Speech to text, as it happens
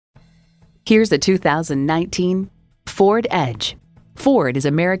Here's a 2019 Ford Edge. Ford is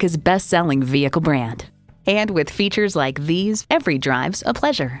America's best-selling vehicle brand. And with features like these, every drive's a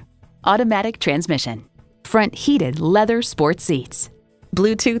pleasure. Automatic transmission, front heated leather sports seats,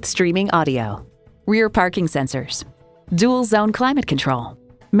 Bluetooth streaming audio, rear parking sensors, dual zone climate control,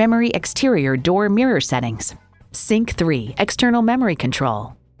 memory exterior door mirror settings, Sync 3 external memory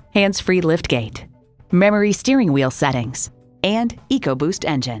control, hands-free liftgate, memory steering wheel settings, and EcoBoost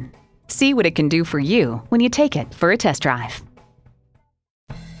engine. See what it can do for you when you take it for a test drive.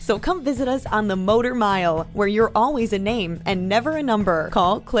 So come visit us on the Motor Mile, where you're always a name and never a number.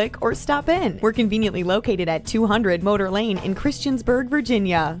 Call, click, or stop in. We're conveniently located at 200 Motor Lane in Christiansburg,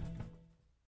 Virginia.